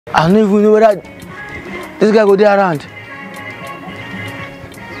I don't even know whether this guy go there around.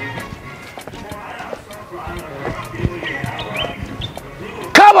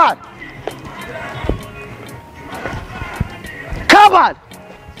 Cupboard! Cupboard!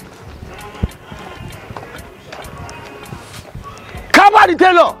 Cupboard the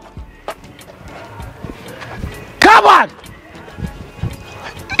tailor! Cupboard!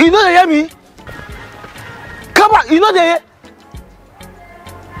 You know they hear me? Cupboard, you know they hear?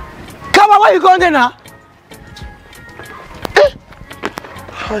 Cupboard, where you going there now?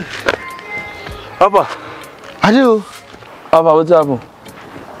 Hi. Papa. I do. Papa, what's happening?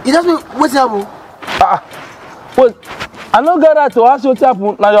 You just me, what's happening? Wait, I don't get that to ask you what's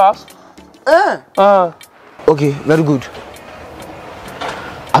happening now your house. Okay, very good.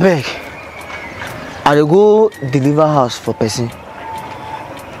 Abeg, I dey go deliver house for person.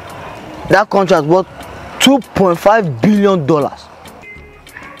 That contract worth $2.5 billion.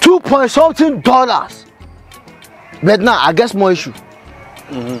 2 point something dollars. But now I get more issue.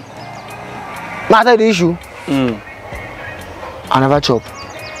 Now I tell you the issue. I never chop.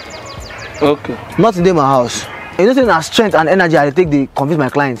 Okay. Nothing in my house. You know, saying strength and energy I take to convince my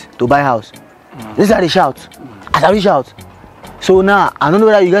clients to buy house. This is how they shout. As I reach out. So now I don't know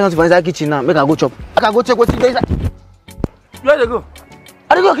whether you guys want to find inside kitchen now. Make I go chop. I can go check what's inside. Where they go?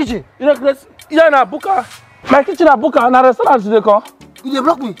 I dey go kitchen. You know, Grace. Yeah, na buka. My kitchen na buka. Na restaurant today come. You dey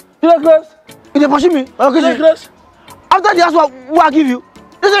block me. You know, Grace. You dey pushing me. You know, Grace. After the house what I give you,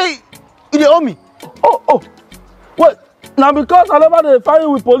 they say you dey owe me. Oh. Wait. Now because I never dey find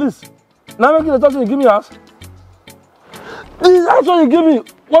you with police. Now make you the you give me house. This house you give me.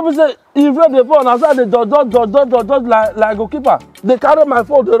 What we say? If read the phone, I said the dot like goalkeeper. They carry my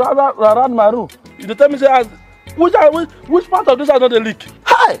phone they around my room. You tell me say which part of this house not the leak?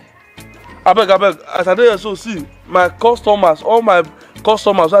 Hi. I beg. As I dey so see my customers, all my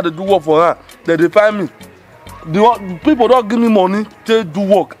customers who they do work for her, they find me. The people don't give me money to do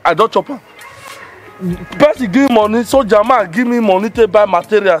work. I don't chop her. Person give me money, so Jama give me money to buy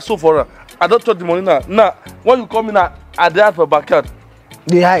material so for her. I don't chop the money now. Now when you come in, I dey hide for backyard.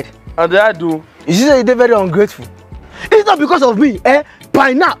 They hide. And they hide do. You see that they're very ungrateful. It's not because of me.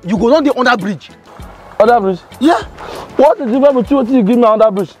 By now you go down the under bridge. Under bridge? Yeah. What is the difference between what you give me under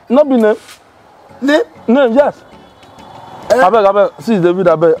bridge? Not be name. Name? Name, yes. I beg. See David,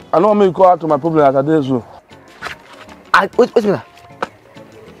 I beg. I don't want me to call out to my problem as I did so. Wait a minute.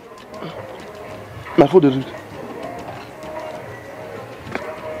 My phone is.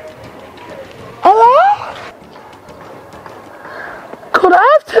 Hello? Good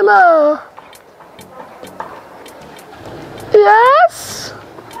afternoon. Yes?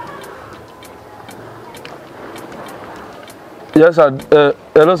 Yes, sir.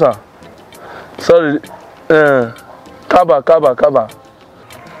 Hello, sir. Sorry. Kaba.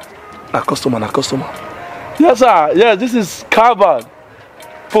 Na customer. Yes, sir. Yes, this is Kaba.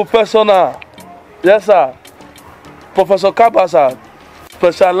 Professional. Yes, sir. Professor Kaba, sir.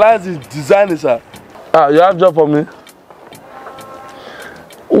 Specialized in design, sir. You have job for me?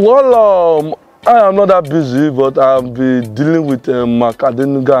 Well, I am not that busy, but I'll be dealing with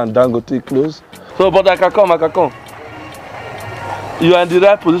Macadamia and Dangote clothes. So, but I can come. You are in the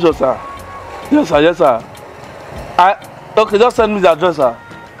right position, sir. Yes, sir. Okay, just send me the address, sir.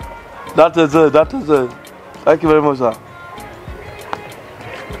 That is it. Thank you very much, sir.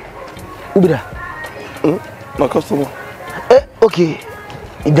 Who be that? My customer. Okay.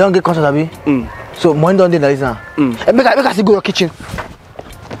 You don't get contact, abi? So money don't do that now. Make I see go your kitchen.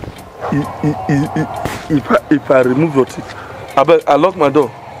 If I remove your teeth, I lock my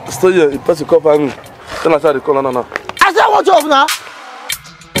door. Stay here. If person come find me, then I try to call now. I said what job now?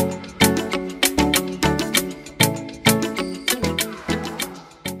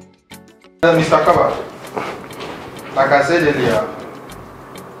 Mr. Kaba, like I said earlier,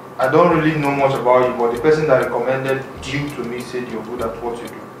 I don't really know much about you, but the person that recommended you to me said you're good at what you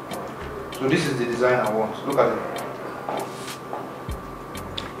do. So this is the design I want. Look at it.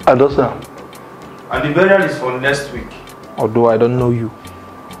 I do, sir. And the burial is for next week. Although I don't know you,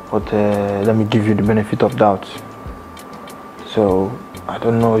 but let me give you the benefit of doubt. So I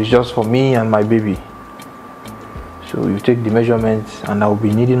don't know, it's just for me and my baby. So you take the measurements and I'll be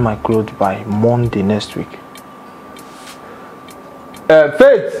needing my clothes by Monday next week.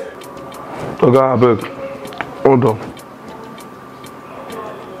 Faith! Okay, I beg. Hold on.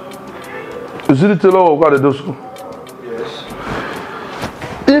 You see the tailor work at the school? Yes.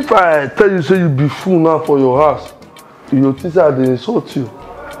 If I tell you say you be full now for your house, your teacher they insult you.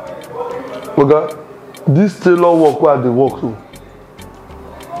 Okay? This tailor work where they work too.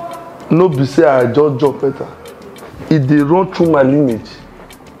 No be say I just job better. If they run through my lineage,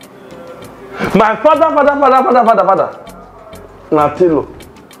 My father. Na tailor.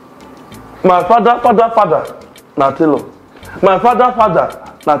 My father. Na tailor. My father.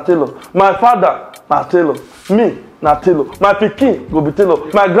 Na tailor. My father. Na tailor. Me. Na tailor. My pikin go be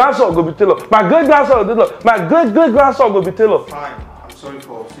tailor. My grandson go be tailor. My great-grandson go be tailor. My great-great-grandson go be tailor. Fine. I'm sorry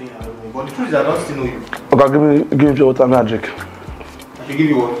for saying I don't know. But the truth is I don't still know you. Okay, give me pure water, me I drink. I should give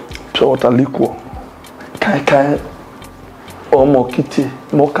you what? Pure water, liquor. Kai. Or more kitty,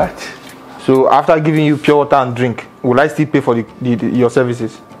 more cat. So after giving you pure water and drink, will I still pay for your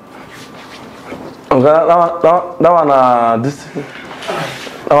services? Okay, that one this.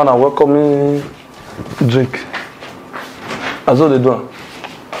 That one welcoming drink. That's what they do.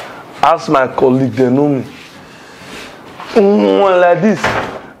 Ask my colleague, they know me. Like this.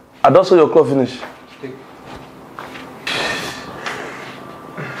 I don't saw your cloth finish.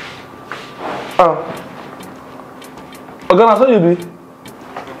 Okay, now so you be.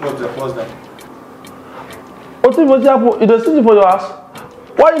 What's that? What if you happen? You don't see for your house.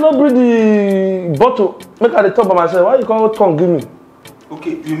 Why you not bring the bottle? Make at the top of myself. Why you can't tongue give me?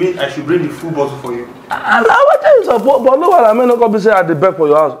 Okay, you mean I should bring the full bottle for you? I want to support, but no one I may not come be say at the back for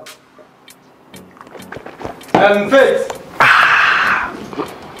your house. Faith.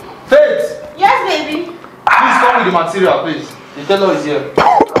 Faith. Yes, baby. Please come with the material, please. The tailor is here.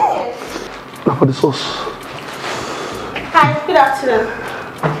 Now for the sauce. Hi, good afternoon.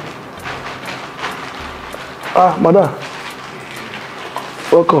 Madam.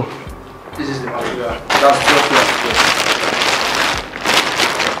 Welcome. This is the material. That's what you have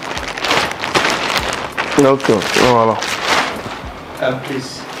Okay. No.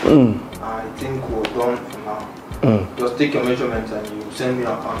 please. I think we're done for now. Just take your measurements and you send me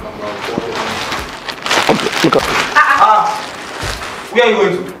your account number. Okay, look at Where are you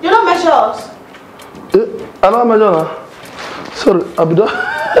going to? You don't measure us. I don't measure now. Sorry, I be done.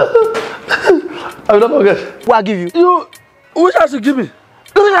 I will not forget. What I give you? You, which has to give me?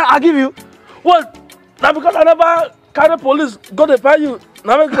 I give you. What? Now because I never carry police, go to find you.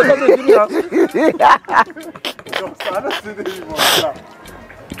 Now make the person give me house.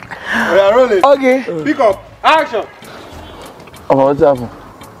 We are rolling. Okay. Pick up. Action. What's happened?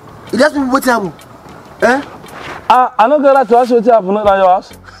 You just what's happened? Eh? I don't get that to ask you what's happened at your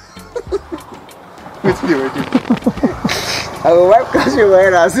house. Wait. I will wipe crash your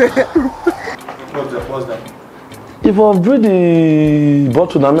head and say. What's that? If I bring the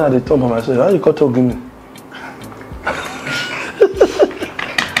bottle now, me at the top of myself, how you got to give me?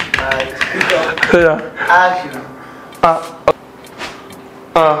 Yeah. Action.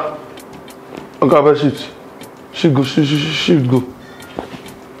 Okay, I bet shoot. Shoot go.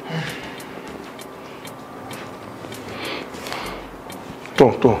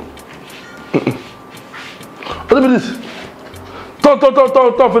 Turn. What is this? Turn for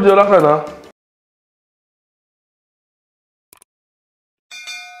the other side now.